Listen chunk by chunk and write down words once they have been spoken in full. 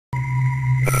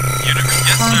Unit,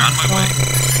 yes sir, on my way.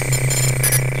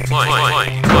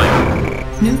 Deploy.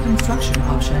 New construction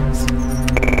options.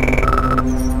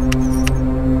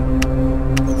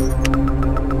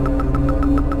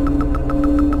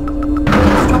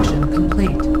 Construction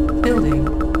complete. Building.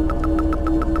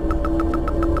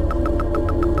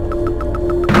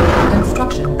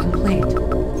 Construction complete.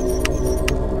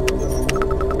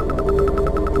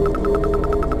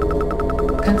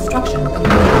 Construction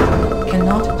complete.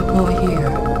 Cannot deploy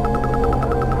here.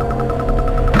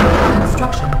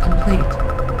 Construction complete.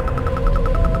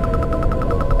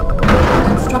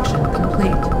 Construction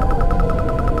complete.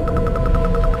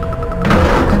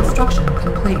 Construction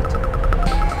complete.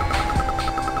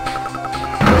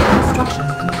 Construction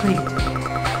complete.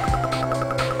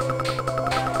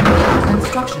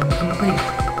 Construction complete.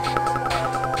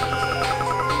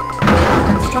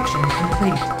 Construction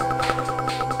complete.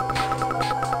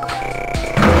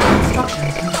 Construction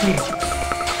complete.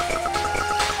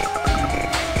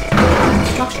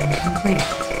 Construction complete. Construction complete.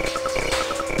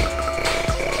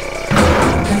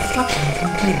 Construction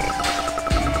complete.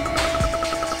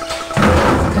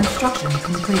 Construction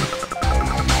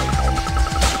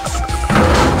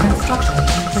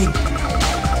complete.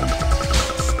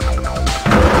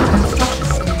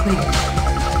 Construction complete.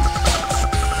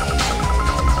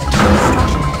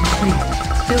 Construction complete.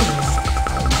 Building.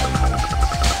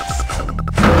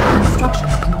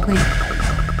 Construction complete.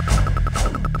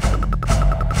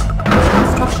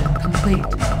 Construction complete.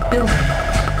 Building.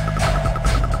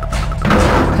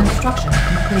 Construction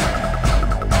complete.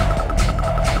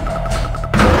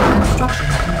 Construction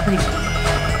complete.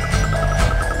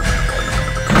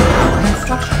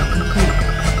 Construction complete.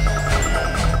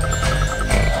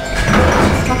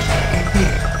 Construction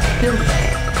complete. Building.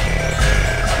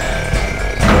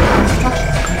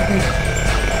 Construction complete.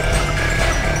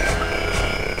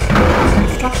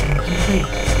 Construction complete.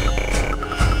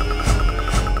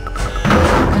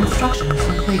 Construction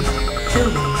complete.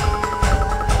 Building.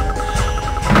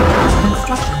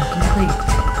 Construction complete.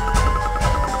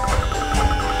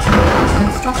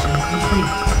 Construction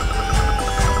complete.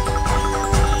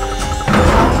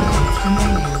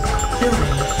 Remaining.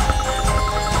 Building.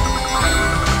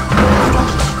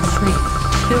 Construction complete.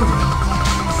 Building.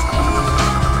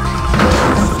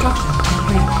 Construction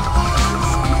complete.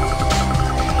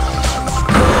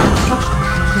 Construction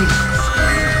complete.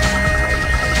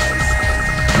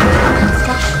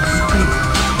 Construction complete.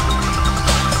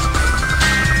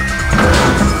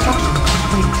 Construction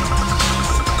complete.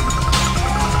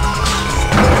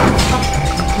 Construction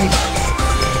complete.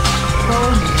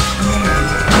 4 minutes remaining.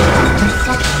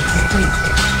 Construction complete.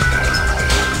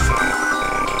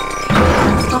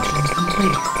 Construction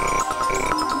complete.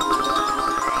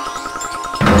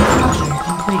 Construction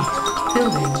complete.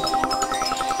 Building.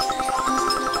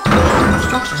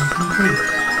 Construction complete.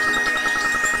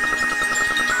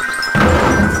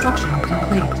 Construction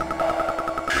complete.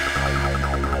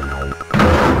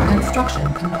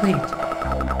 Construction complete.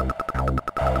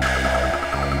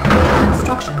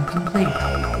 Construction complete.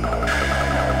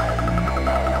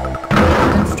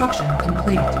 Construction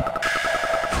complete.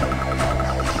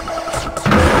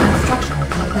 Construction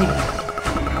complete.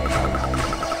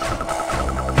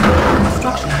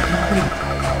 Construction complete.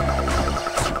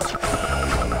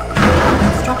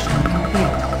 Construction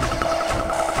complete.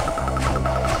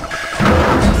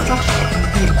 Construction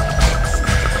complete.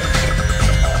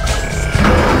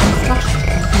 Construction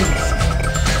complete.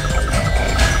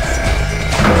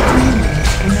 3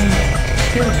 minutes remaining.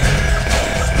 Building.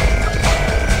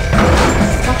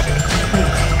 Construction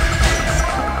complete.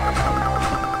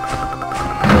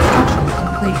 Construction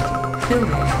complete.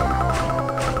 Building.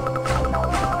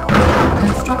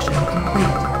 Construction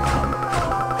complete.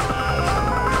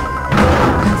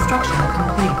 Construction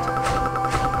complete.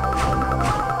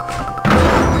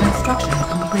 Construction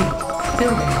complete.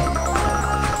 Building.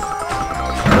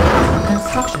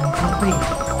 Construction complete.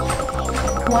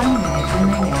 1 minute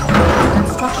remaining.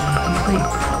 Construction complete.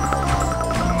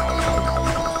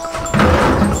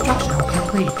 Construction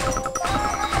complete.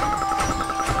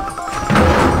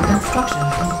 Construction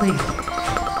complete.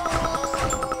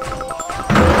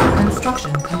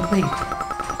 Construction complete.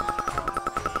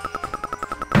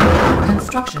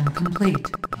 Construction complete.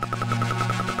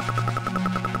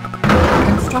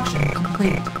 Construction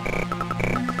complete.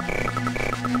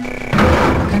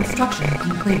 Construction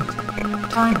complete.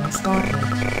 Timer started.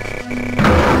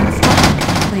 Construction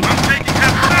complete. I'm taking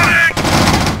him back!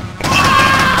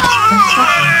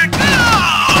 Construction complete.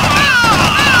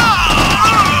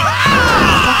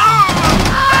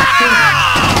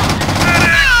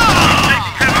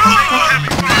 Construction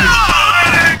complete.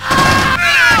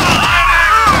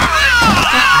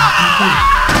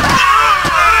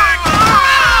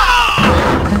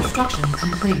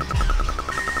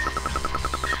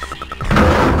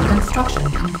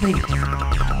 complete.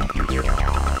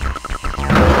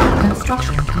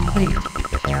 Construction complete.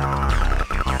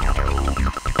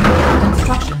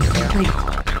 Construction complete.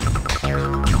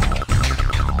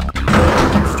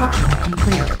 Construction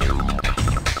complete.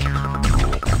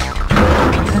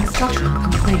 Construction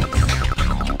complete.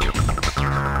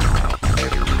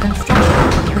 Construction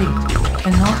complete.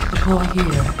 Cannot deploy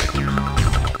here.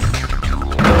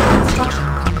 Construction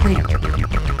complete.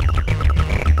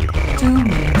 2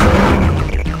 minutes remaining.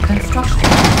 Construction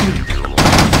complete.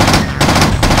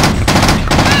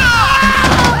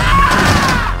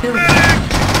 Building.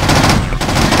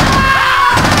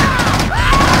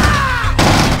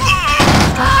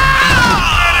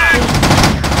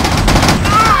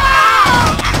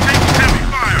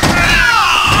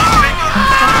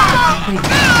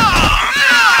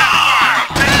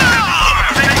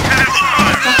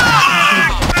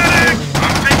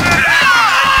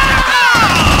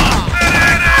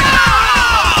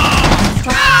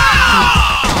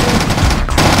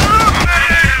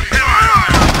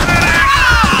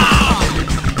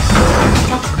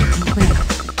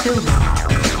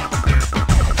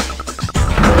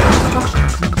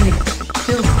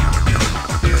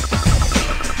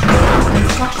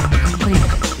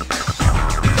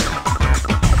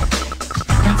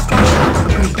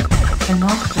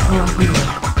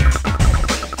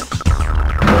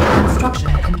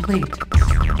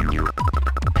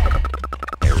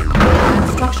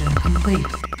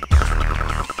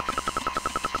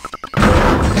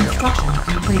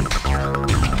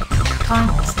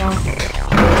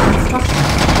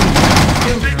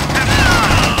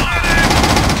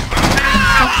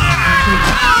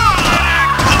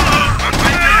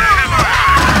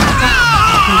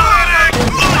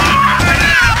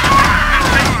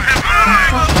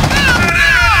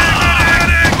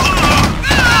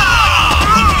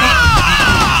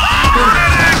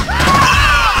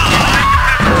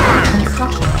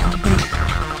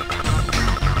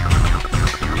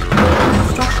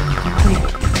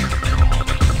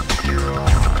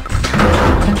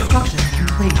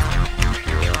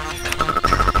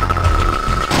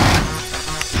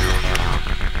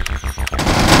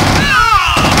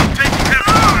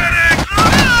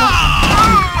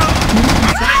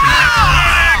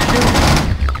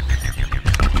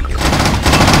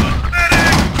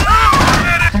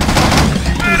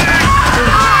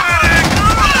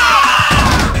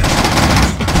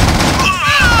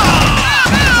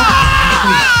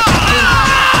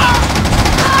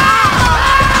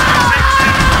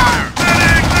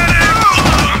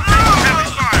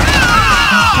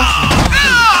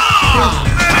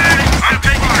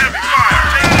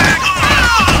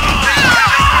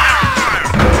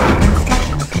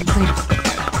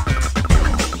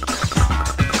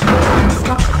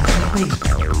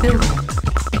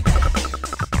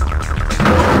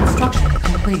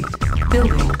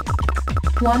 Building.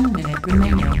 1 minute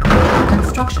remaining.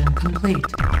 Construction complete.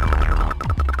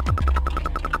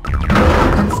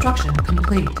 Construction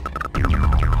complete.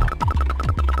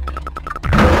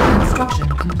 Construction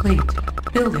complete.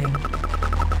 Building.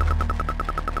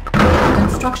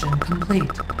 Construction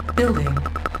complete. Building.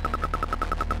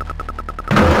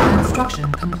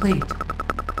 Construction complete.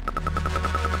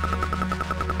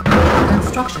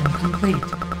 Construction complete.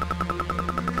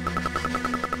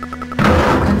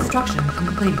 Construction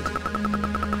complete.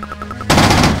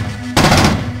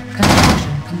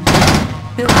 Construction complete.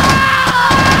 Building.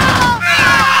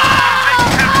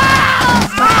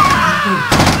 Construction complete.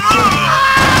 Building.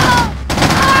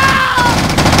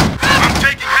 I'm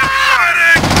taking heavy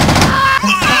fire.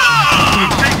 Construction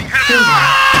complete.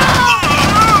 Building.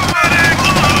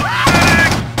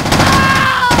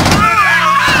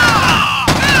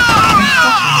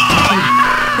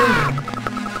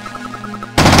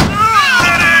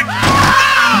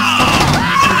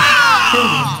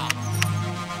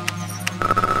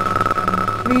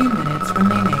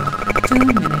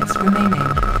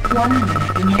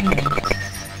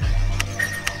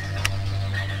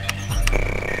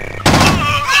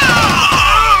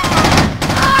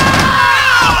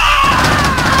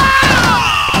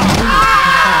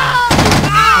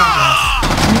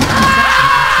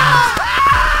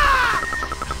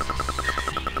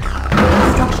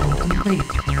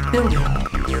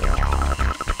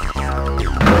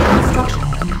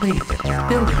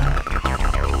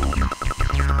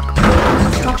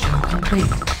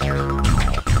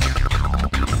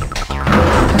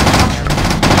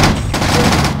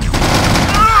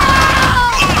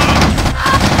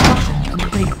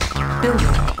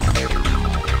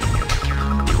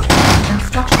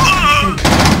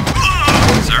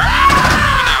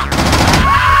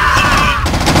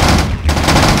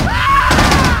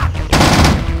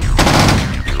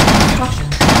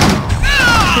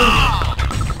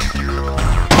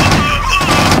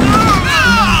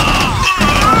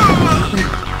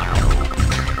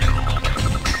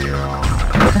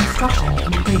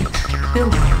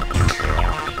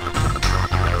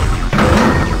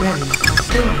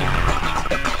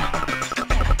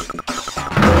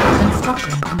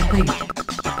 Construction complete.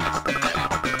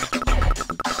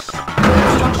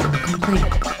 Construction complete.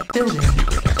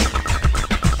 Building.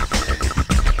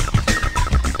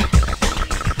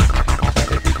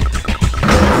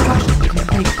 Construction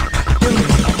complete.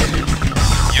 Building.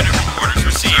 Unit orders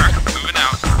received. Moving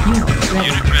out. Unit ready.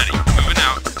 Unit ready. Moving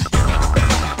out.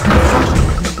 Construction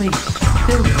complete.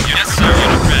 Building. Yes, sir.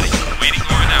 Unit ready. Waiting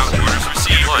on out. Orders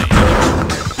received.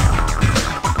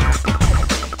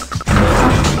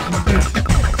 Construction complete.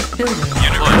 Building.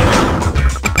 Unit ready.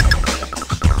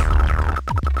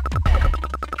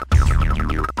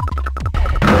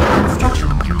 Construction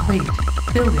complete.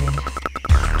 Building.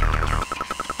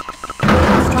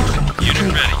 Construction complete.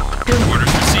 Unit ready. Building.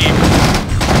 Orders received.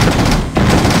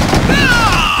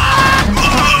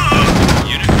 Construction.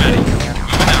 Unit ready.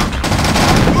 Moving out.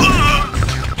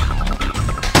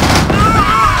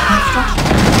 Construction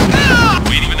complete.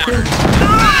 Waiting with Building.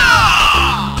 orders.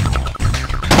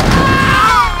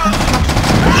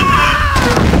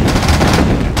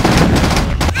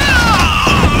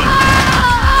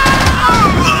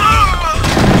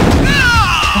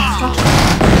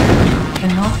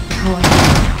 Cannot deploy.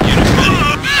 Unit ready.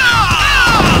 Moving out.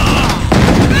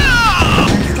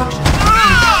 Construction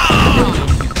complete. Building.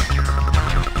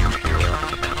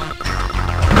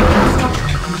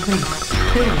 Construction complete.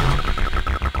 Building.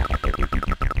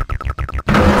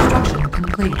 Construction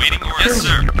complete. Waiting orders. Yes,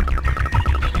 sir.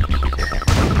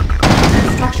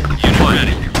 Construction Unit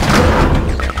ready.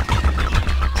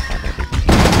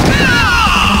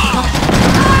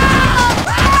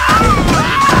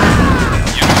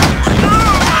 Unit reporting.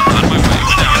 On my way.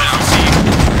 Without now.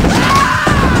 Received.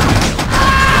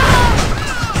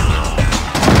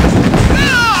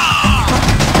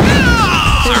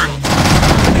 Sir.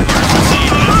 Orders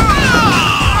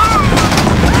received.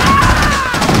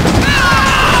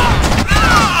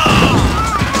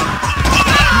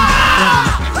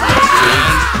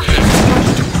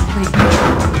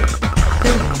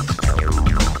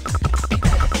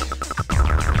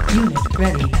 Unit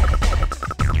ready.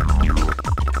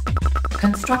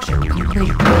 Construction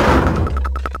complete.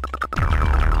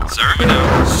 Sir,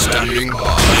 without. Standing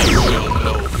by. They will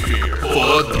no fear.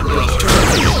 For the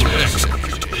Brotherhood to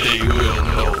execute. They will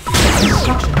no fear.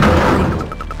 Construction complete.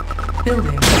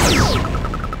 Building.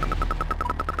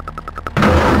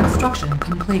 Construction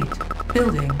complete.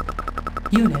 Building.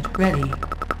 Unit ready.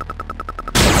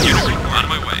 Unit report. On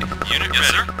my way. Unit yes,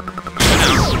 sir. Moving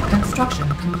out. Construction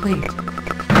complete.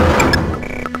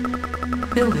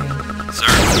 Building.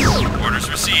 Sir. Orders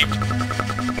received.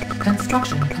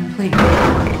 Construction complete.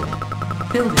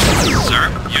 Building. Sir.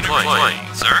 Unit ready.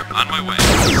 Sir, on my way.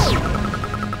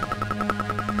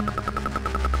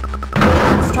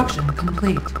 Construction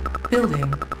complete.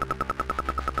 Building.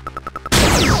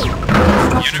 Unit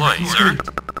Construction ready, sir.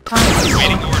 complete. Time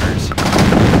Waiting orders.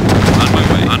 On my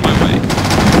way. On my way.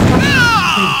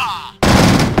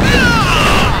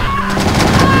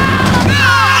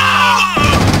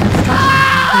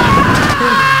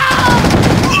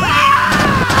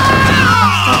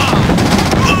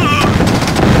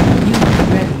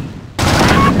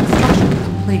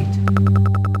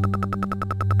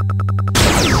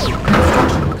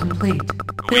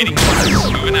 Waiting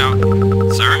orders. Moving out.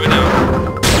 Sir, moving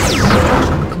out.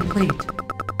 Construction complete.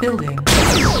 Building.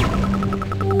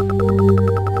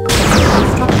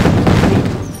 Construction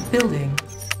complete. Building.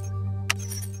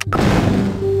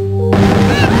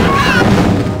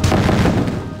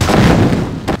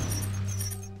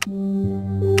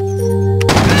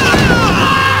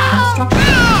 Construction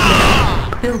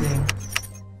complete. Building.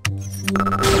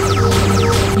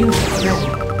 Unit ready.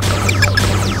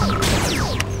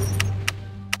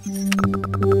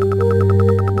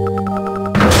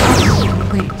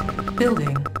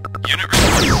 Building. Unit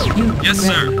reporting. Unit Yes,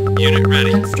 sir. ready. Unit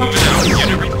ready. Moving Construction out. complete.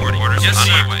 Unit reporting. Orders yes, on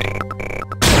my way.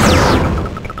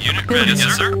 Unit ready.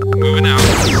 Yes, sir. Moving out.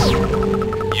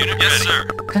 Unit yes, ready. Sir.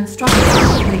 Construction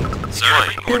complete. Sir,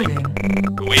 reporting.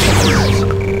 Building. Waiting orders.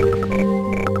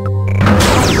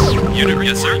 Unit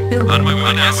yes, sir. Building. On my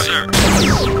way. Yes, sir.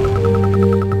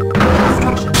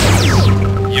 Construction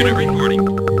complete. Unit Building. reporting.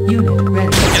 Unit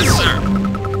ready. Yes, sir.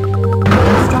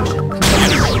 Construction complete.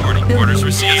 Unit reporting. Building. Orders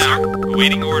received, sir.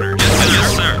 Waiting orders.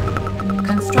 Yes, sir.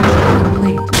 Construction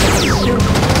complete. Building.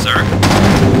 Sir.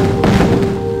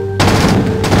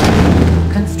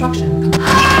 Construction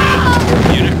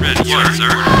complete. Unit ready. Yes,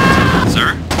 sir. Sir.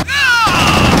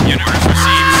 Unit orders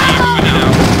received. See, moving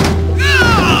out.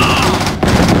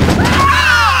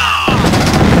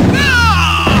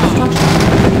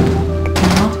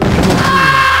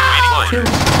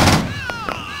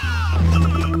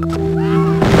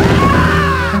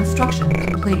 Construction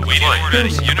complete. Waiting orders.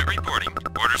 Building. Unit reporting.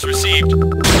 Orders received.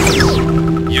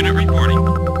 Unit reporting.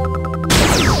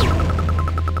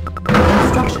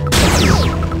 Construction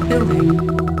complete. Building.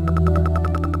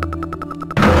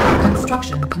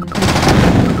 Construction complete.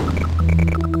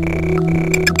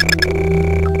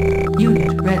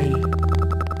 Unit ready.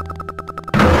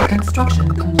 Construction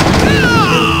complete.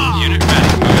 Unit ready.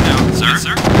 Moving out. Sir? Yes,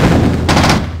 sir.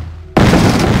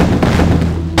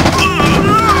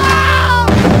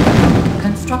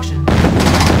 Construction complete.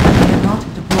 Cannot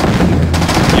deploy here.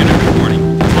 Unit reporting.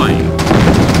 Deploying.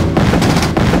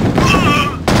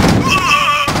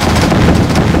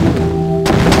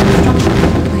 Construction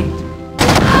complete.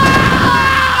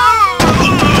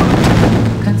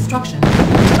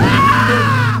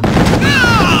 Building.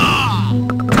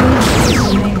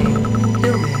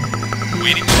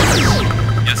 Waiting orders.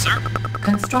 Yes, sir.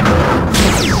 Construction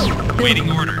complete. Waiting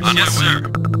orders. On yes, sir.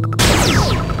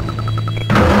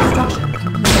 Construction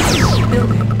complete.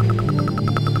 Building.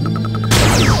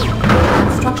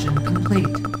 Construction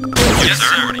complete. Yes,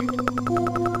 sir.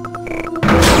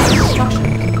 Construction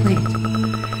complete.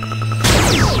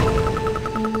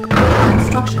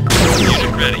 Construction complete.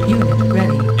 Unit ready. Unit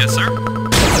ready. Yes, sir.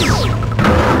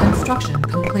 Construction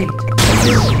complete.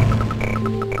 Building.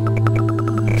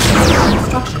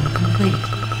 Construction complete.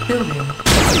 Building.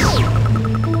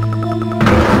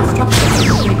 Construction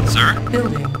complete. Sir?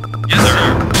 Building. Yes, sir.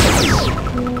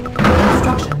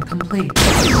 Construction complete.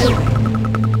 Building.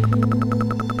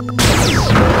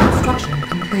 Construction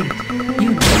complete.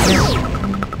 Unit ready.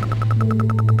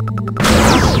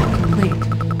 Construction complete.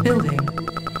 Building.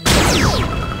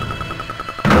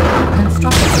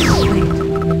 Construction complete.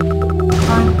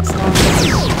 Final starting.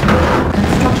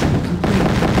 Construction complete.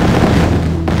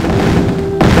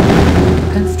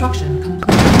 Construction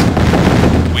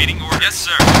complete. Waiting order. Yes,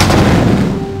 sir.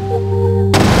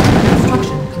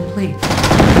 Construction complete.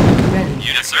 Ready.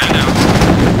 Units ready now.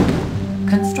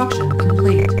 Construction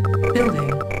complete.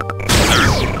 Building. Sir,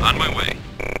 on my way.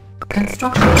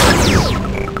 Construction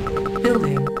complete.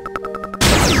 Building.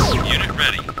 Unit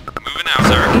ready. Moving out,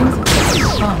 sir.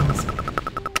 Insufficient funds.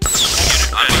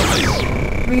 Unit on my way.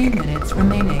 3 minutes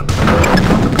remaining.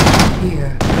 Not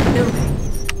here. Building.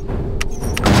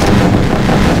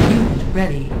 Unit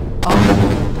ready. On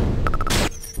hold.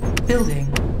 Building.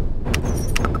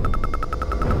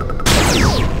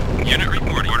 Unit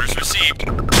reporting. Orders received.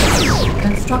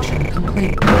 Construction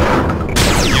complete.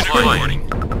 Unit reporting.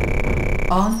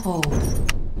 On hold.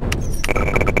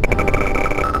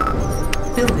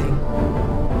 Building.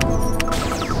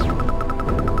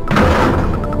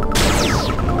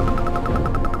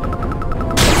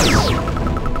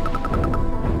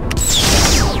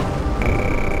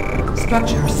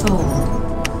 Structure sold.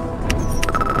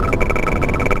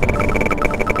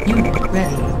 Unit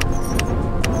ready.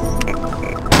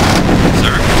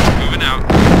 Sir, moving out.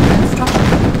 Construction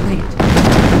complete.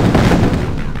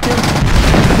 Building.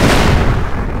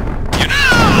 Unit.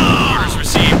 Orders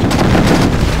received.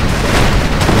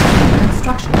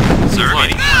 Construction. Sir,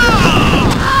 waiting.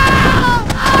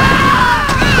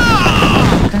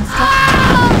 Construction.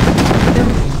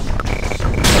 Building.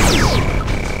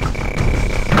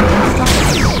 Construction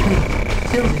complete.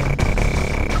 Building.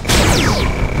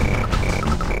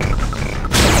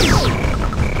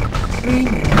 3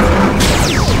 minutes remaining.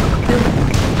 Building.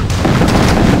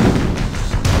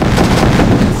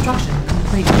 Construction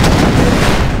complete.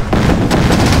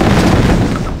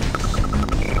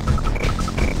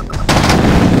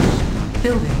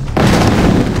 Building.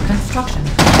 Construction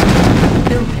complete.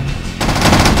 Building.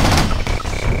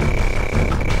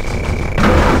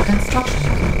 Construction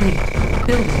complete.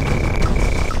 Building.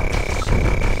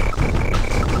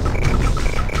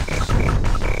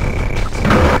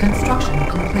 Construction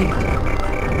complete.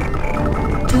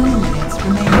 2 minutes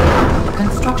remaining.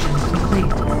 Construction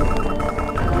complete.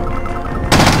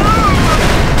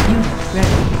 Unit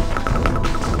ready.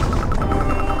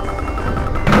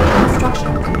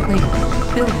 Construction complete.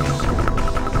 Building.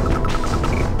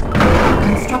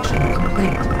 Construction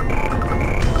complete.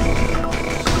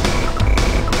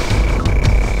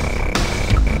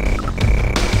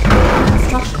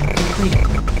 Construction complete.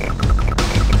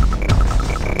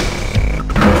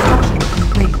 Construction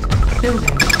complete.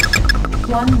 Building.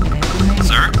 1 minute remaining.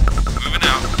 Sir, moving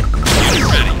out. Unit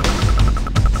ready.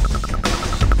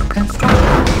 Construction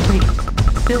complete.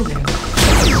 Building.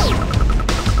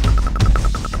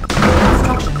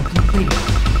 Construction complete.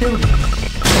 Building.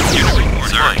 Unit report.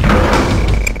 Sir.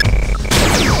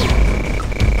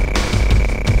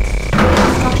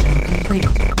 Construction complete.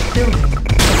 Building.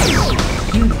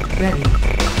 Unit ready.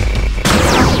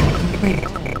 Construction complete.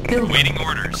 Building. Waiting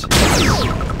orders.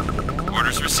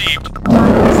 Orders received.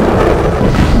 Final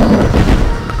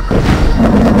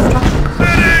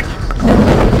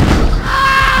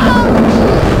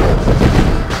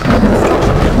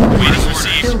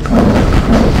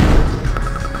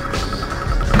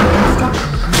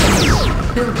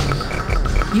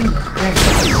Unit ready.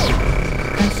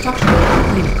 Construction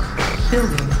complete.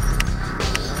 Building.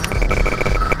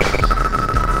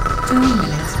 2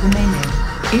 minutes remaining.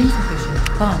 Insufficient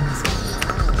funds.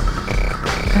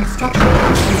 Construction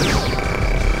complete.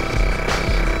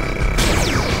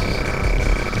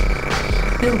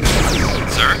 Building.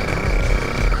 Sir?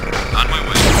 On my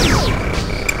way.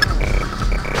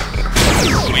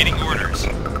 Waiting orders.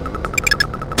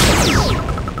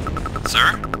 Sir?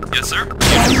 Yes, sir?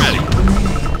 Unit ready.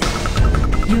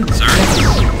 Unit Sir? ready.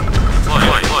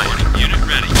 Fly. Unit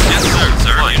ready. Yes, sir.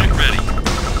 Sir, unit ready.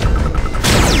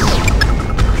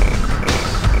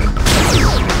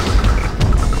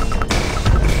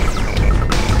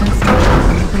 Construction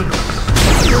complete.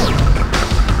 Building.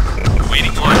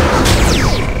 Waiting orders.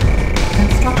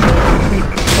 Construction complete.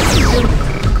 Building.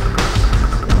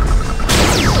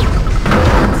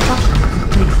 Construction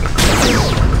complete.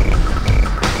 Building.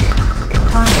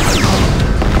 Time is over.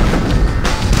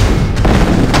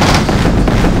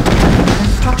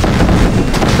 Construction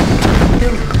complete.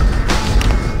 Building.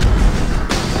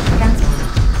 Cancel.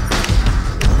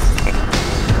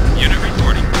 Unit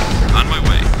reporting. On my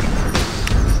way.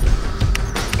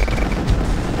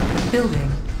 Building.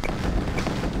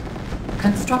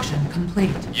 Construction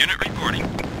complete. Unit reporting.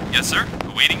 Yes, sir.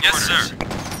 Awaiting orders. Yes, sir.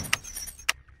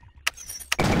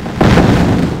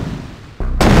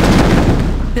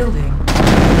 Building.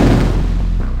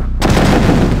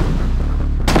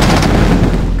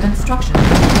 Construction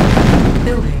complete.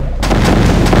 Building.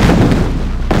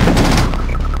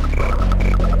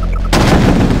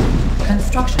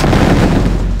 Construction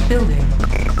complete. Building.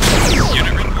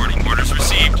 Unit reporting. Orders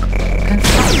received.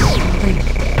 Construction complete.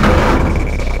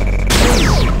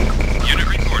 Building. Unit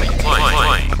reporting.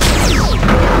 Fly.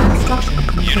 Construction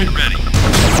complete. Unit ready.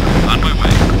 On my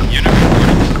way. Unit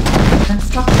reporting.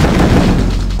 Construction complete.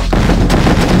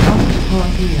 Deploy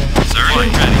here. Sir,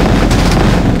 ready.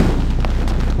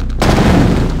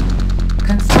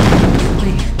 Construction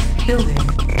complete. Building.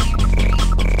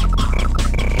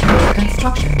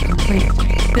 Construction complete.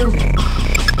 Building.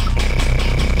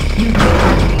 Unit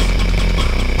ready.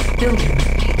 Building.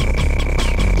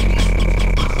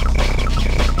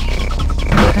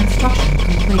 Construction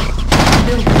complete.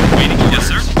 Building. Waiting. Yes,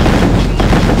 sir.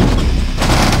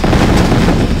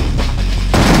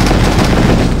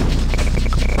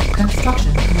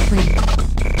 Construction complete.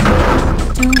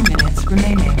 2 minutes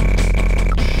remaining.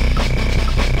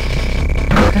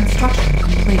 Construction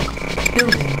complete.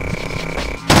 Building.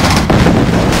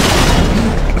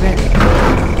 Unit ready.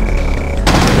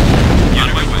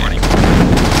 Unit reporting.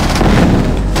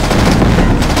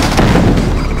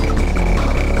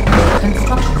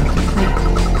 Construction complete.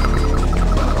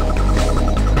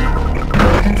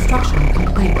 Construction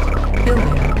complete.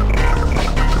 Building.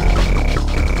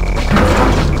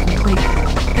 Construction complete.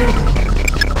 Building.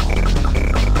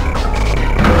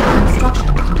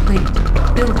 Construction complete.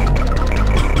 Building.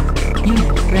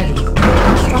 Unit ready.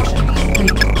 Construction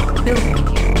complete. Building.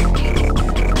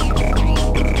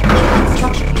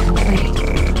 Construction complete.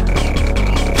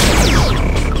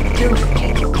 Building.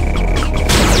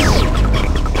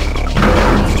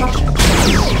 Construction complete.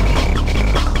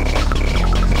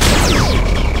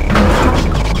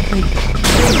 Construction complete.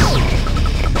 Building.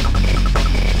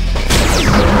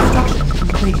 Construction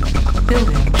complete.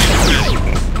 Building. Unit ready.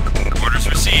 Orders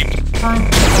received. Time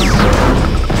is over.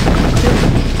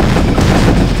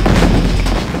 Building.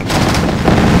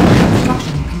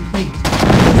 Construction complete.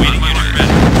 Waiting unit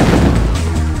ready.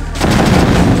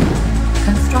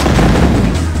 Construction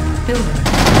complete. Building.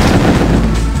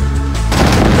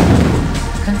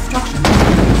 Construction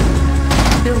complete.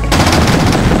 Building.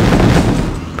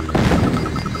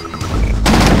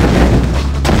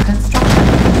 Construction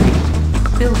complete.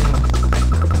 Building.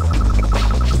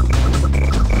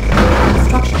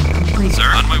 Construction complete. Sir,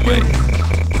 on my way. Building.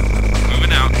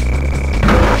 Moving out.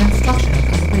 Construction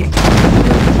complete.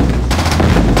 Building.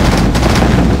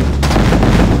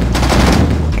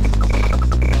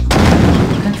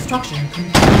 Construction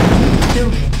complete.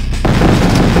 Building.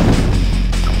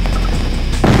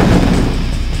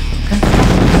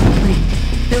 Construction complete.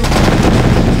 Building.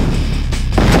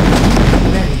 Unit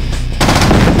ready.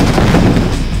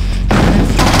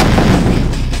 Construction complete.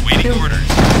 Waiting Building. orders.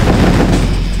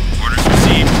 Orders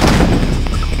received.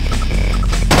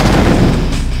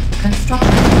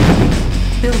 Construction complete.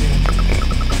 Building.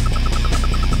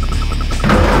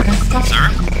 Construction Sir?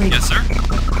 complete. Yes, sir.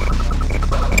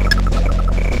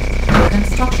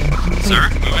 Construction complete. Sir,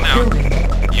 moving out. Building.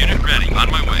 Unit ready. On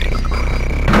my way.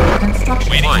 Construction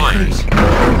Waiting complete. orders.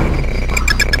 Building.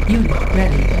 Unit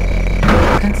ready.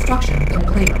 Construction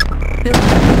complete. Building.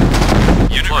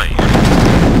 Unit Fly. reporting.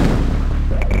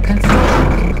 Construction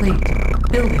complete. complete.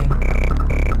 Building.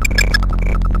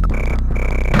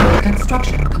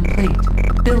 Construction complete.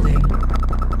 Building.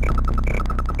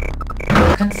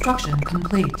 Construction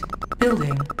complete.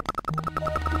 Building.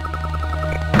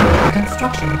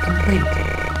 Construction complete.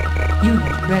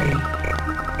 Unit ready.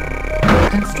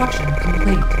 Construction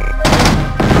complete.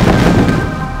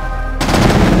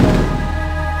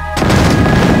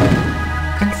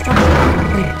 Construction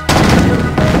complete.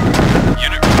 Building.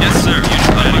 Unit, yes sir. Unit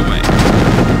on my way.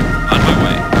 On my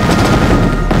way.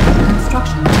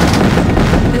 Construction complete.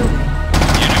 Building.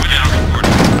 Unit now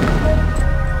reporting.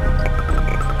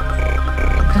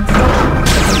 Construction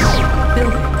complete.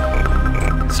 Building.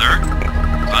 Sir,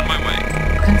 on my way.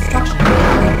 Construction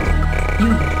complete.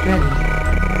 Unit ready.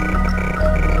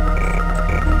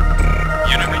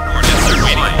 Unit report, yes sir.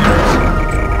 Waiting orders.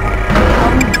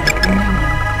 1 minute remaining.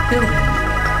 Building.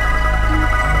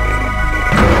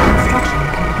 Construction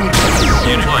complete.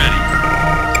 Unit ready.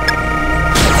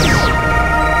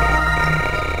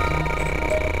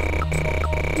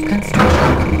 Construction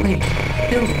complete.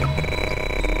 Building.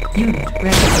 Unit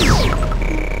ready.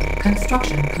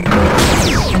 Construction complete.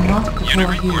 Cannot Unit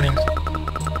deploy reporting. here.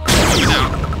 Moving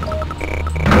out.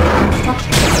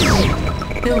 Construction complete.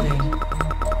 Building.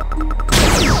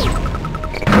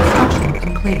 Construction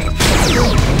complete.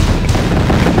 Building.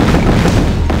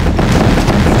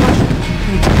 Construction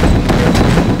complete.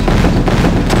 Building.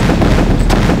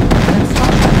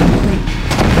 Construction complete.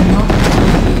 Cannot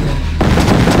deploy here.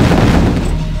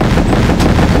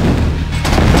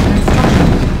 Construction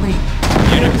complete.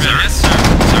 Unit ready. Yes sir.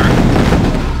 Sir.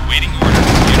 Waiting orders.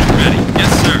 Unit ready.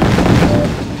 Yes sir.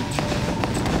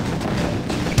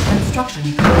 Construction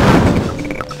complete.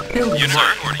 Building. Unit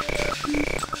reporting.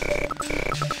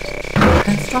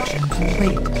 Construction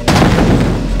complete.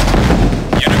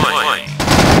 Unit flying.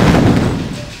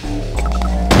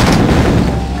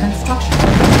 Construction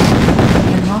complete.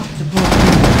 Cannot deploy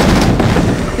here.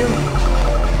 Building.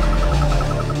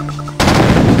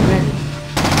 Ready.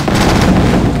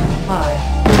 5.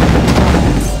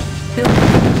 Building.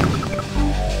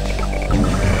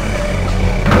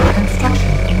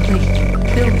 Construction complete.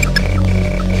 Building.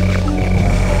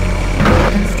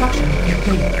 Construction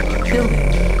complete. Building.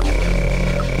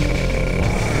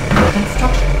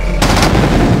 Construction complete.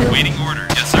 Building. Waiting order.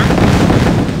 Yes sir.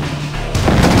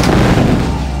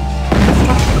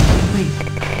 Construction complete.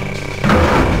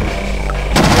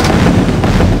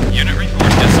 Unit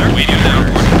report. Yes sir. Waiting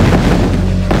orders.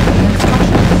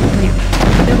 Construction complete.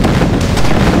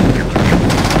 Building.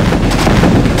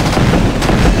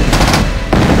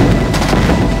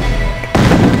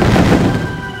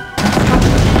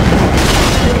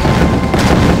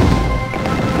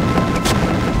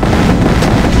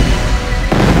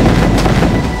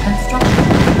 Construction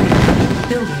complete.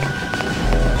 Building.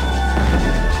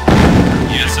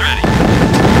 Yes sir. Ready.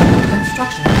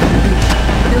 Construction complete.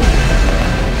 Building.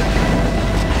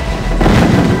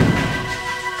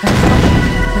 Construction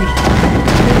complete.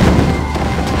 Building.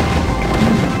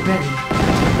 Unit ready.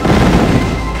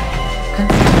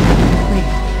 Construction complete.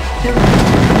 Building.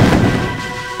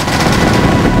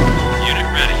 Unit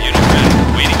ready. Unit ready.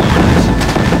 Waiting orders.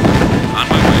 On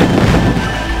my way.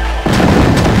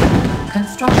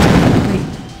 Construction complete.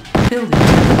 Building.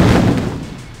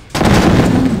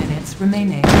 2 minutes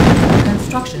remaining.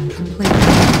 Construction complete.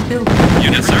 Building.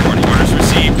 Unit sir. Orders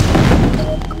received.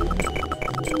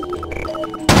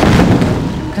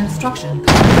 Construction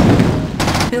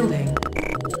complete. Building.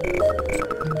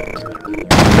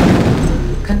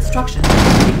 Construction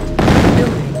complete.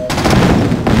 Building.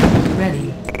 Unit ready.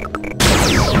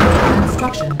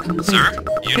 Construction complete. Sir.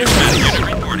 Unit Building. ready. Unit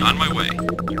reporting. On my way.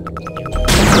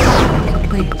 Construction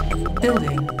complete.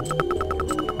 Building.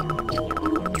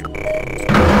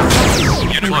 Construction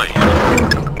Unit complete. flying.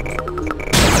 Building.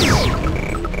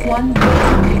 1 minute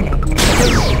remaining.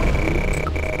 Building.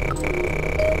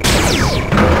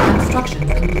 Construction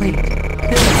complete.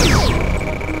 Building.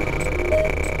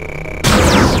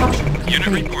 Construction complete. Unit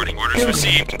reporting. Orders Building.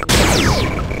 received.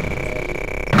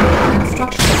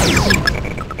 Construction complete.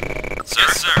 Sir.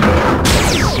 Yes sir.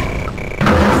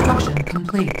 Construction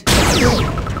complete.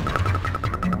 Building.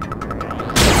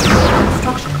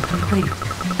 Construction complete.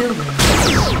 Building.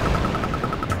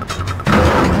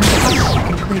 Construction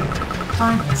complete.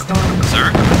 Time has started. Sir.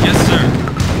 Yes sir.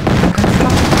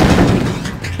 Construction complete.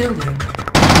 Building.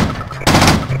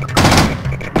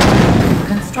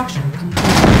 Construction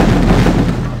complete.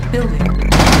 Building.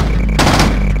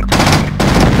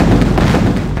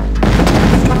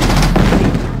 Construction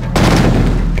complete.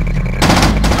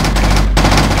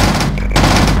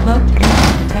 Load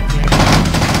unit detected.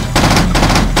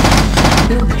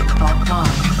 Building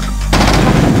online.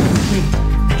 Construction complete.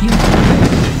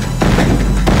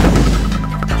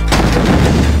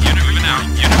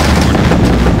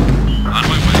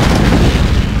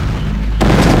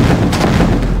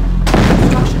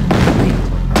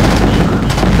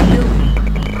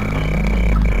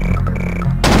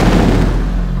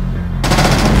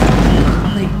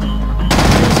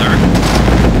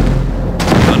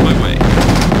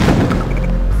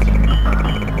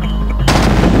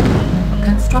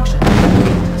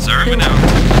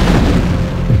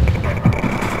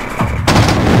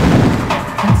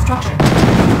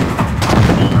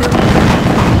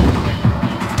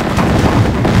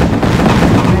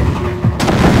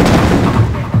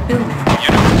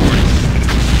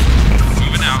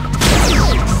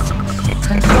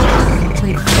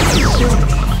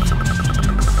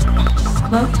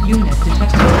 Cloaked unit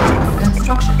detected.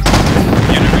 Construction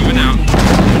complete. Unit moving out.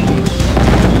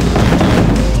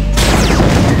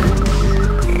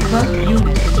 Cloaked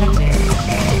unit detected.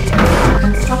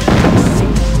 Construction complete.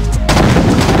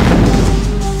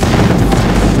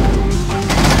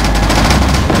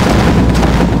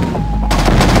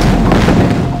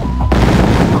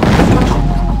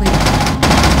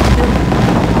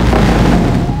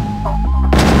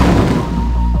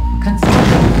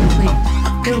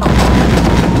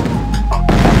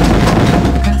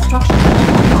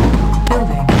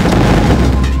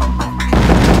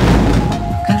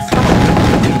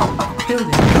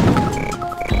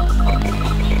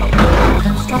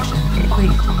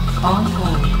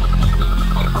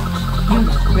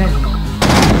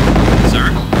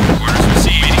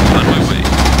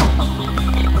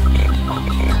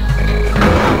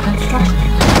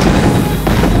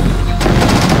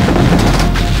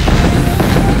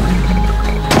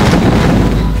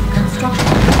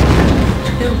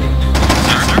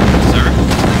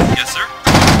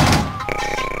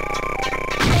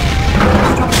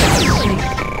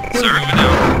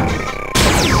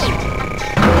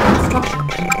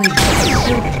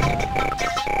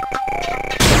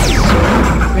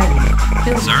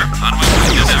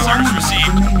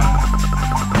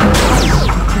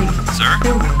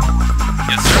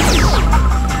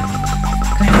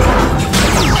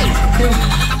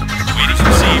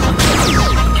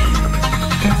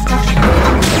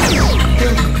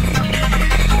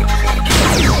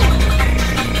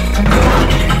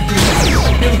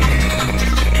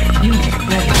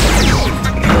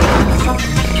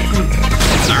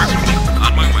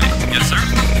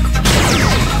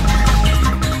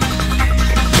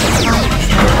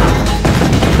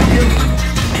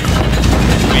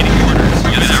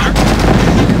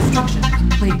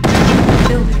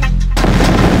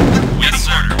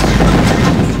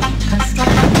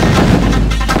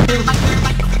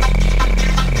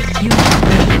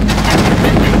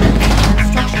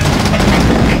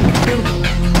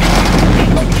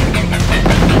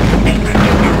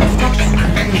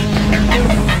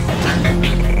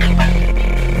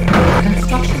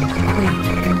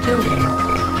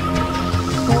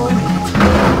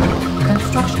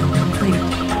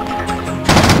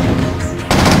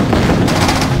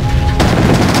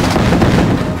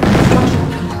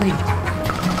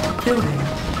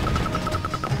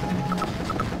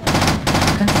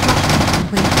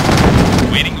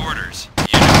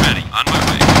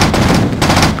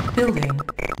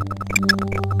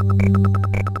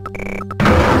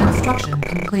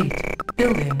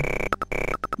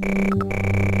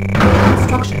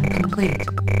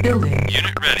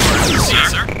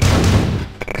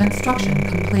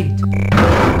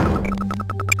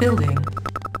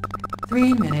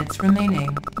 Remaining.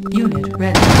 Unit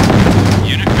ready.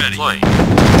 Unit ready. Flight.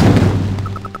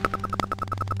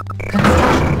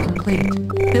 Construction complete.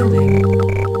 Building.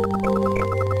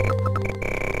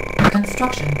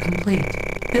 Construction complete.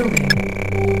 Building.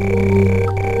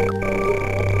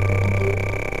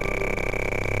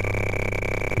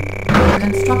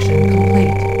 Construction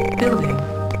complete. Building.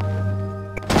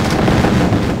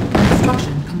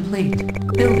 Construction complete.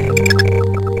 Building.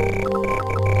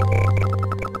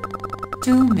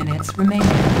 2 minutes remaining.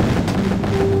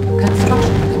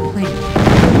 Construction complete.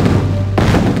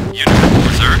 Unit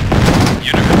report, sir.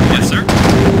 Unit report, yes, sir.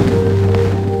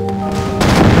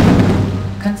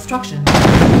 Construction.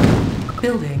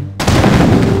 Building.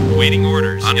 Waiting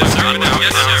orders. Yes, sir.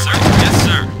 Yes, sir. Yes,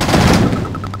 sir.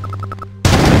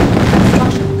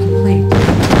 Construction complete.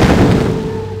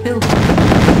 Building.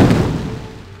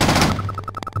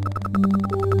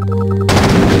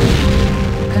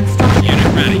 Construction.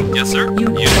 Unit ready. Yes, sir.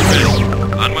 Unit ready.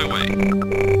 On my way.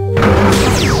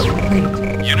 Construction complete.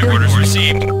 Unit orders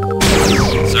received.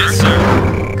 Sir, sir.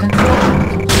 Construction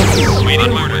complete.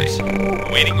 Waiting orders.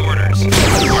 Waiting orders.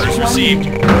 Orders received.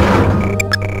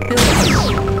 Building.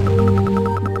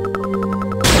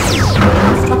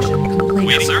 Construction complete.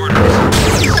 Waiting orders.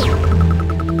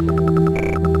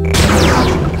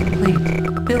 Construction complete.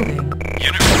 Building.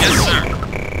 Unit, yes, sir.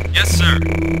 Yes, sir.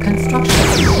 Construction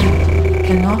complete.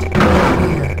 Cannot build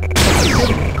here.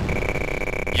 Building.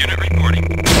 Unit reporting.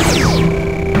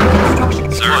 Construction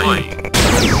Sir, complete.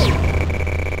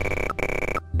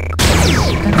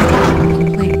 Construction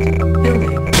complete.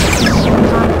 Building.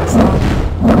 Time stop.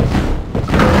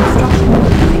 Construction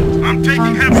complete. I'm taking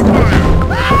Time heavy stop. fire!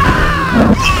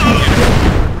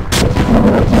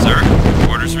 Sir,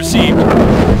 orders received.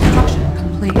 Construction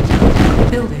complete.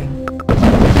 Building.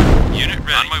 Unit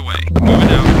ready. On my way.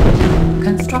 Moving out.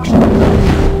 Construction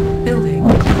complete. Building.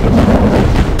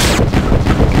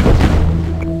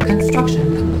 Construction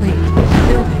complete.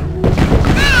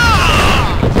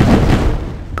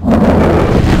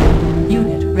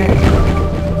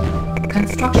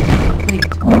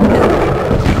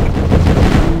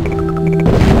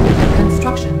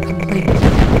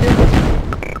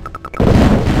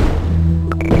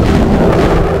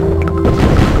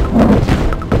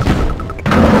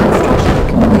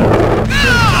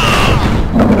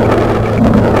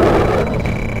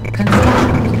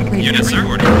 Unit, sir.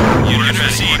 Unit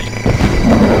received.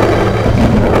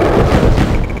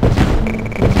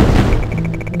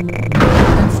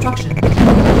 Construction.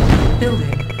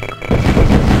 Building.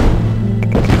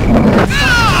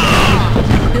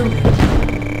 Building.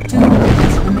 2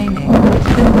 minutes remaining.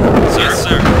 Building. Yes,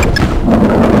 sir.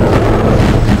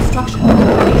 Construction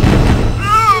complete.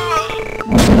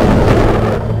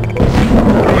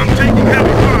 I'm taking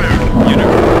heavy fire. Unit.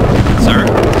 Sir.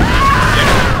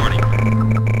 Unit reporting.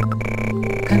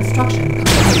 Construction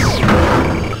complete.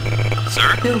 Sir.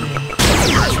 Building.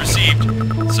 Orders received.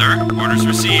 Sir. Orders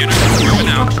received. Unit moving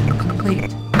out. Construction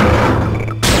complete.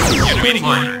 Unit waiting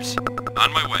orders. On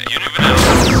my way. Unit moving out.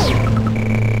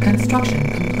 Construction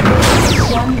complete.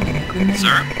 1 minute remaining.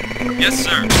 Sir. Yes,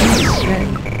 sir. Unit ready.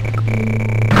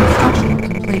 Construction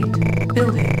complete.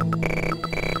 Building.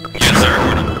 Yes, sir.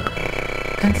 Reporting.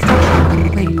 Construction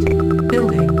complete.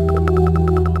 Building.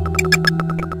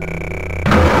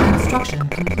 Construction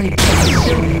complete.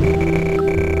 Building.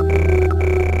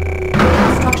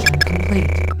 Construction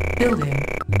complete. Building.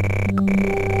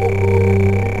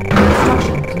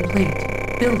 Construction complete.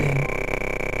 Building.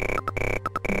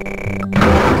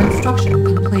 Construction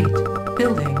complete.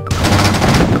 Building.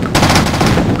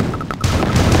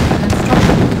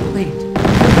 Construction complete.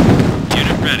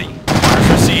 Unit ready. Orders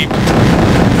received.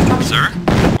 Sir.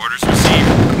 Orders received.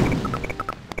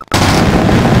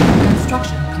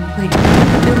 Construction complete.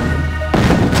 Building.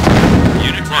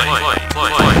 Unit ready.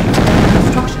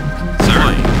 Construction complete. Sir.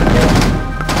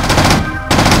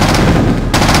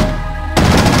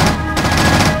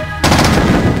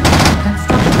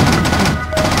 Construction complete.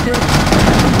 Building.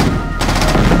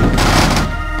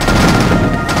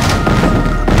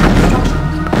 Construction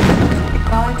complete.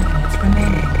 5 minutes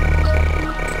remaining.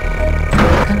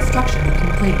 Construction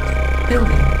complete.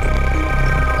 Building.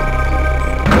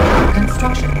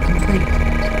 Construction complete.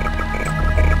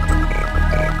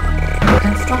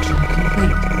 Construction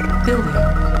complete. Building.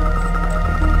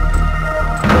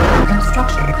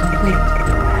 Construction complete.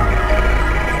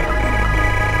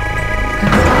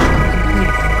 Construction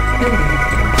complete. Building.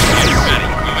 Unit ready.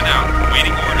 Moving out.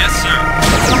 Waiting order. Yes, sir.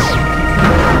 Construction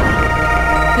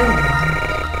complete. Building.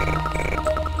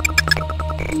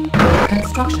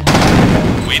 Construction.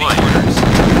 Waiting orders.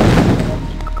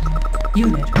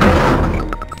 Unit ready.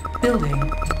 Building.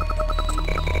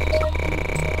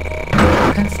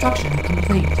 Construction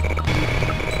complete.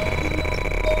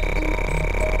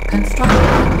 Construction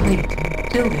complete.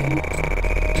 Building.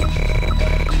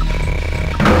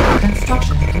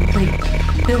 Construction complete.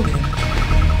 Building.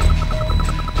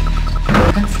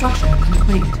 Construction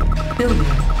complete.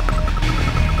 Building.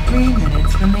 3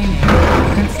 minutes remaining.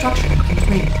 Construction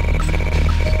complete.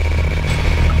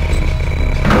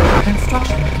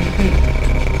 Construction complete.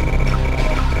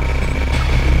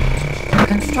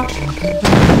 Construction complete.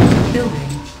 Building.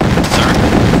 Sir.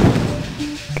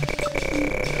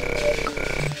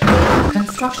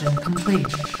 Construction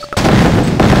complete.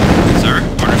 Sir.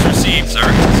 Orders received. Sir.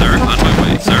 Sir. On my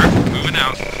way. Sir. Moving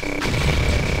out.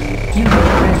 Unit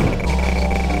ready.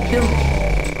 Building.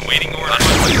 Waiting order. On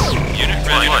my way. Unit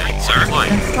ready. Sir.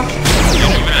 Construction.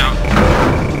 Unit moving out.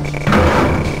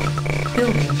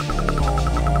 Building.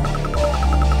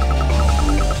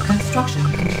 Construction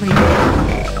complete.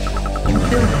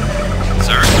 Building.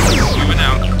 Sir. Moving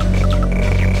out.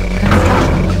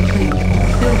 Construction complete.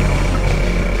 Building.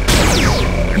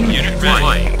 Unit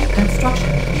ready.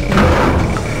 Construction complete.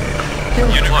 Building.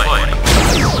 Unit ready. Construction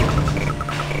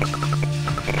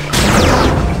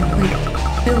complete.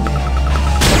 Building.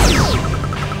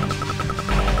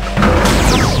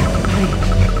 Construction complete.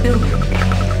 Building.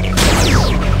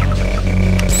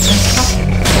 Construction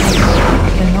complete.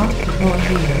 Cannot deploy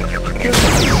here.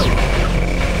 Building.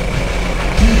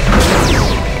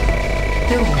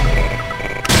 Building.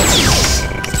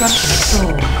 Structure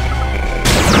sold.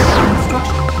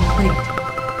 Construction complete.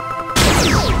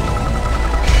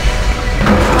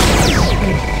 Construction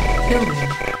complete. Building.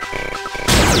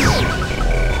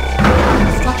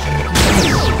 Construction complete.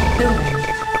 Building.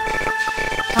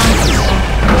 Time is up.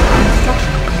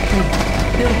 Construction complete.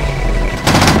 Building.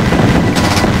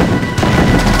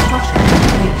 Construction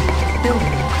complete.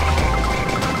 Building.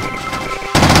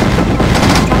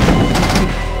 Construction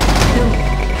complete. Building.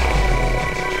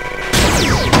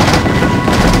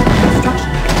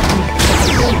 Construction complete.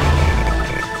 Building.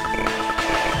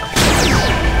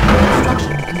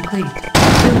 Construction complete.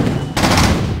 Building.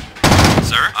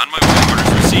 Sir. On my way.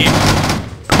 Orders received.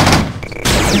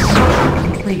 Construction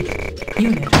complete.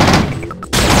 Unit ready.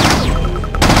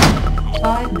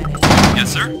 5 minutes. Yes,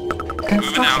 sir.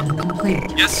 Moving out. Construction complete.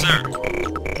 Yes, sir.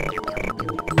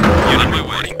 Unit on my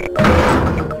way.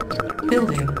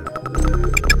 Building.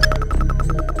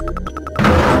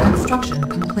 Construction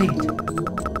complete.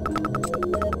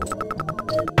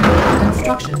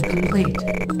 Construction complete.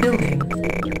 Building.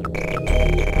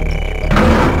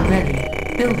 Unit ready.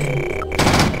 Building.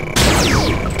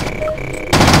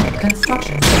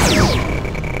 Construction complete.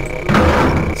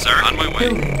 Sir, on my way.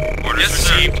 Building. Orders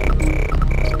received.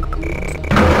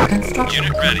 Construction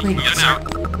Unit ready. complete. Moving out.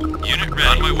 Unit ready.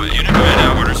 On my way. Unit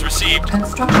ready. Orders received.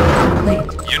 Construction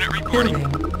complete. Unit reporting.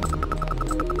 Building.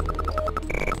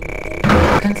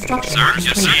 Construction Sir, complete.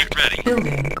 yes, sir. Unit ready.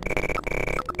 Building.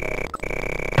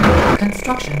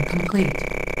 Construction complete.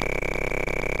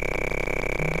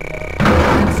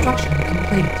 Construction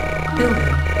complete.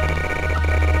 Building.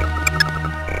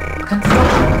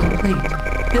 Construction complete.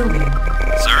 Building.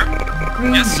 Sir?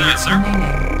 3 Yes, sir. units Yes, sir.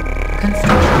 remaining.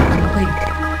 Construction complete.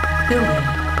 Building.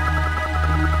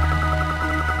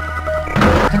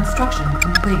 Construction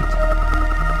complete.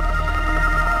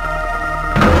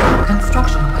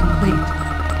 Construction complete.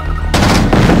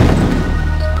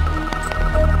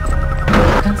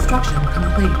 Construction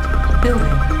complete.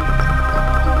 Building.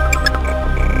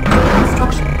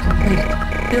 Construction complete.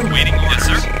 Building. Waiting orders.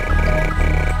 Yes, sir.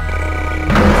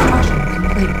 Construction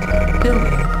complete.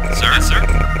 Building. Sir, yes, sir.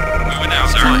 Moving out,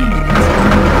 3 sir. minutes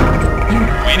remaining.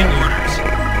 Unit Waiting ready. orders.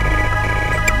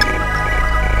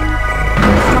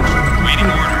 Construction Waiting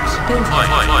complete. orders. Building.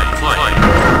 Flight.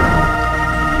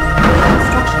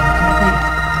 Construction complete.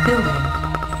 Building.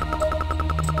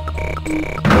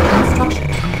 Construction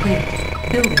complete.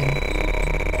 Building.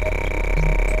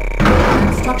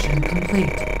 Construction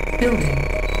complete. Building.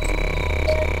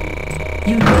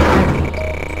 Unit ready.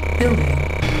 Building.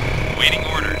 Waiting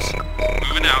orders.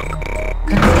 Moving out.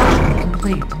 Construction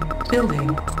complete. Building.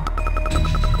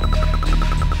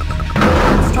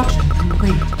 Construction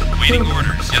complete. Waiting Building.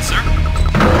 orders. Yes, sir.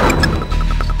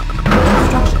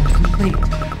 Construction complete.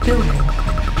 Building.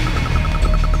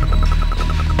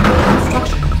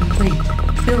 Construction complete.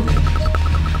 Building.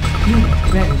 Unit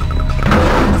ready.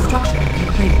 Construction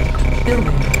complete.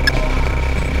 Building.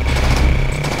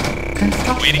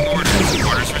 Construction Waiting orders. complete.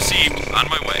 Orders received. On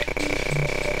my way.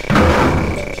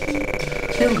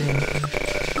 Building.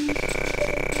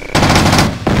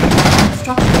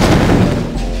 Construction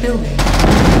complete. Building.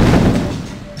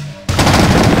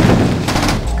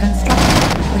 Construction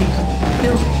complete.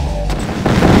 Building.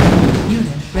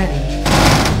 Unit ready.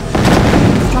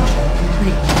 Construction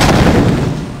complete. Building.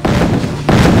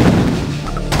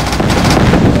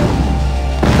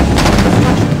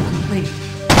 Construction complete.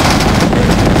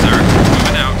 Building. Sir,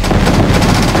 moving out.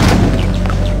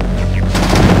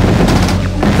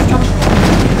 Construction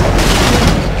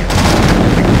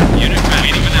complete. Unit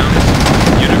ready. Moving out.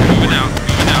 Unit moving out.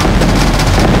 Moving out.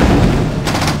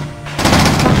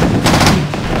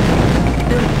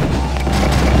 Building.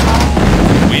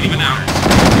 Waiting out.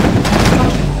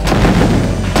 Construction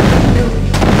building.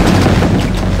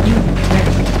 Unit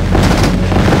ready.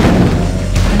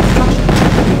 Construction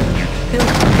complete.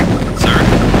 Building. Sir.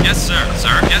 Yes, sir.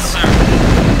 Sir. Yes, sir.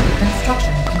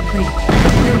 Construction complete.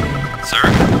 Building. Sir.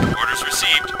 Orders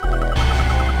received.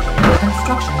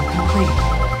 Construction complete.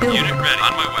 Building. Unit ready.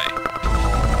 On my way.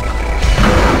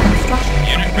 Construction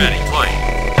Unit complete. ready. Flight.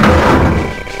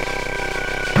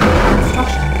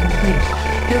 Construction complete.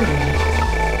 Building.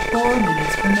 4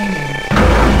 minutes remaining.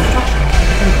 Construction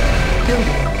complete.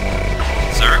 Building.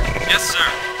 Sir. Yes, sir.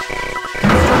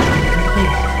 Construction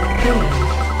complete. Building.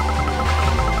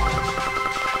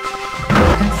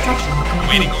 Construction complete.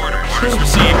 Waiting orders. Orders Building.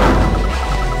 received.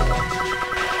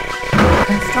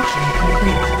 Construction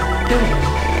complete. Building.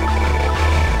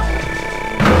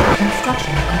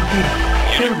 Construction complete.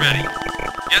 Unit Building. ready.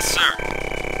 Yes, sir.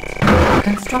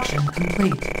 Construction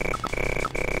complete.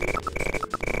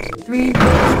 3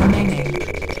 minutes remaining.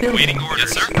 Building. Waiting orders.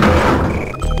 Yes, sir.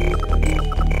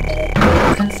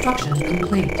 Construction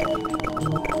complete.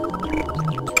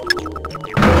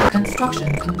 Construction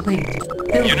complete.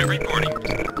 Building. Unit reporting.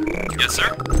 Yes, sir.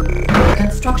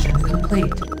 Construction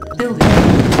complete. Building.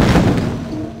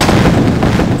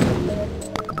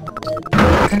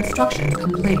 Construction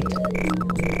complete.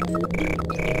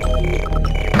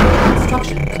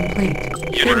 Construction complete.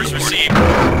 Unit Building. received.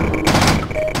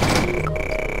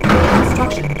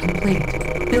 Construction complete.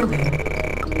 Building.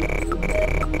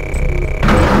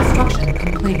 Construction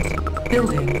complete.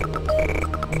 Building.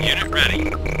 Unit ready.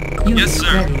 Unit Yes,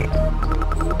 sir. ready.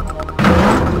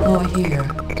 Cannot deploy here.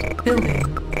 Building.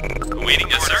 Waiting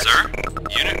orders, sir.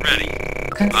 Unit ready.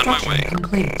 Construction way.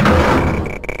 complete.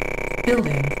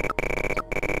 Building.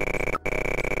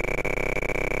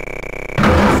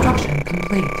 Construction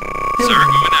complete. Sir, Building.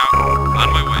 moving out. On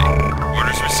my way.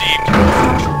 Orders received.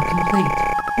 Construction complete.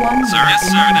 1 Sir, minute yes,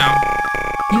 sir, remaining. now.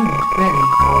 Unit ready.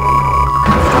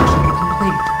 Construction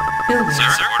Building.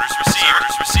 Sir, orders received.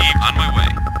 Orders received. On my way.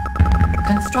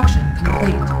 Construction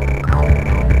complete.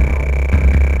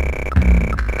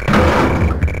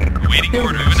 Awaiting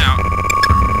order. Moving out.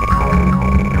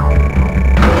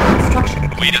 Construction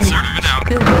Wait, complete. sir. Moving out.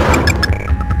 Building.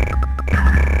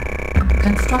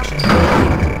 Construction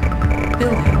complete.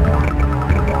 Building.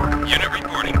 Unit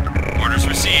reporting. Orders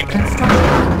received. Construction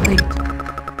complete.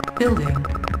 Building.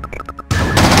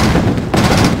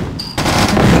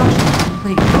 Construction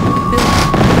complete. Building.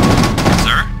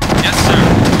 Sir? Yes, sir.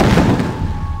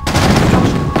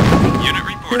 Construction complete. Unit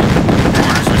reporting.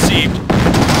 Orders received.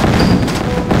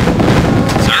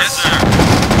 Sir? Yes, sir.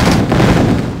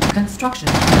 Construction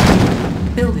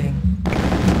complete. Building.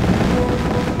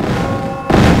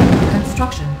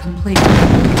 Construction complete.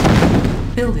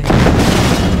 Building.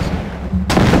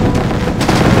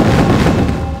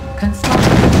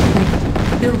 Construction complete.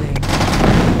 Building.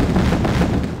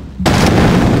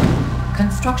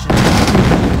 Construction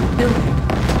complete. Building.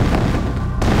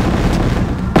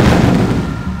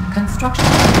 Construction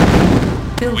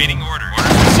complete. Building. Waiting order.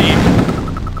 Orders received.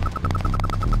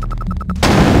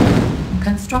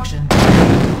 Construction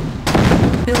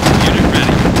complete. Building. Unit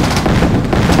ready.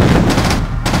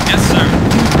 Yes, sir.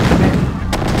 Unit ready.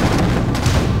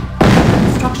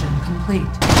 Construction complete.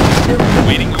 Building.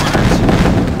 Waiting orders.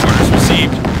 Orders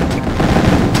received.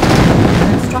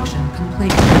 Construction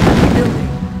complete. Building.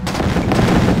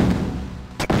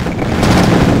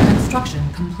 Construction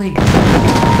complete.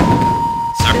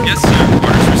 Sir? Yes, sir.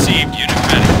 Orders received. Unit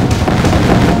ready.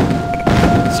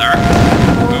 Sir?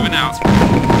 Moving out.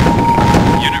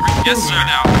 Unit ready. Yes, sir.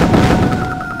 Now.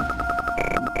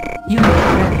 Unit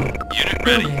ready. Unit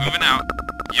ready. Building. Moving out.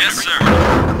 Yes, sir.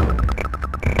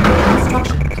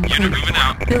 Construction complete. Unit moving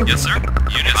out. Building. Yes, sir.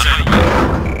 Unit on my way.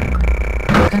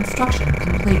 Construction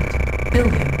complete.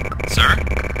 Building. Sir?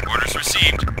 Orders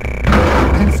received.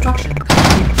 Construction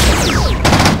complete.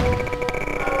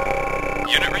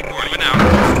 Unit report. Moving out.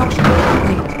 Construction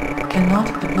complete. Cannot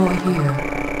deploy here.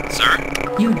 Sir?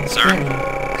 Unit Sir? ready.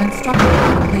 Construction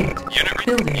complete.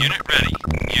 Building. Unit ready.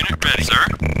 Unit ready. Sir?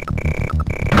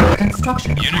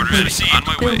 Construction Unit complete. received. On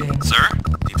my way. Building. Sir?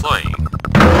 Deploying.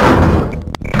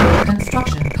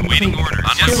 Construction complete. Awaiting orders.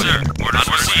 Yes, sir. Building. Orders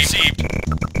received.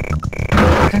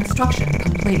 Construction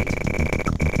complete.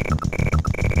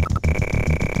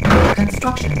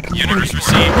 Construction complete. Unit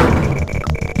received. Building.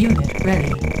 Unit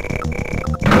ready.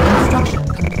 Construction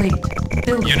complete.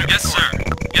 Building. Unit. Yes, sir.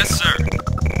 Yes, sir.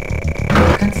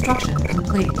 Construction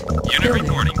complete. Unit Building.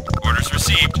 reporting. Orders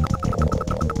received.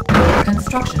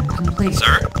 Construction complete.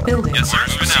 Sir? Building. Yes, sir.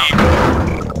 Moving out.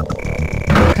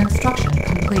 Construction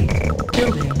complete.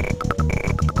 Building.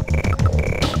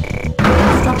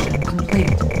 Construction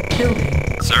complete. Building.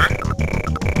 Sir?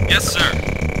 Yes, sir.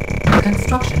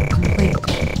 Construction complete.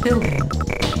 Building.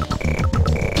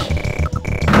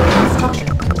 Construction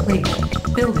complete.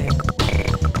 Building.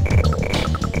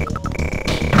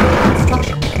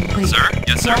 Construction complete. Sir?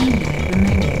 Yes, sir. 1 minute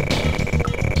remaining.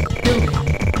 Building.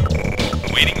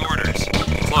 Waiting orders.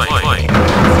 Deploy.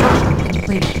 Construction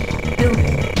complete.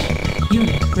 Building.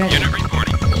 Unit ready. Unit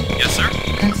reporting. Yes, sir.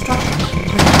 Construction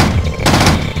complete.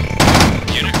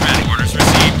 Unit ready. Orders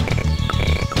received.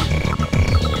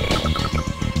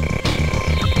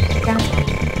 Cancel.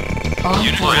 On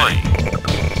Unit board. ready.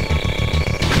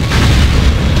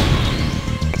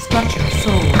 Structure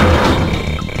sold.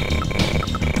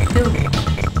 Building.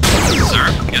 Sir?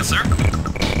 Yes, sir.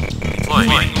 Deploy.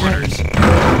 Waiting orders.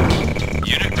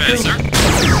 Unit ready, sir.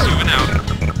 Moving out.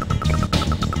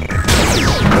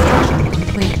 Construction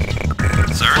complete.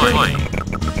 Sir? Deploy.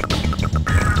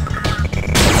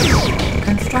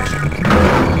 Construction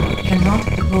complete. Cannot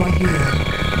deploy here.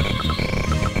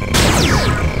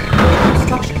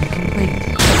 Construction complete.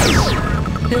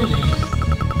 Building.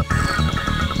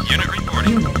 Unit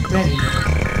reporting. Unit ready.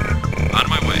 On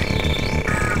my way.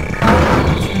 5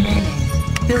 minutes remaining.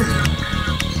 Building.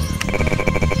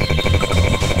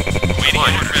 Waiting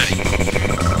unit ready.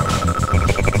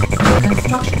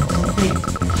 Construction complete.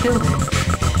 Building.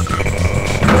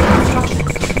 Construction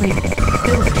complete.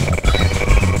 Building.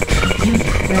 Unit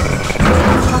ready.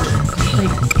 Construction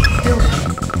complete. Building.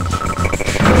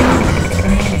 3 minutes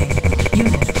remaining.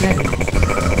 Unit ready.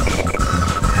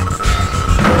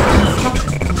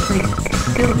 Construction complete.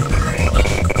 Building.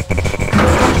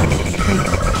 Construction complete.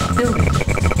 Building.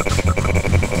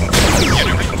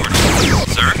 Unit reporting.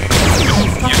 Sir?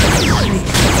 Construction complete.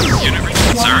 Unit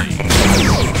reporting. Sir?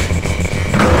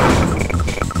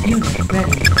 Unit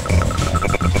ready.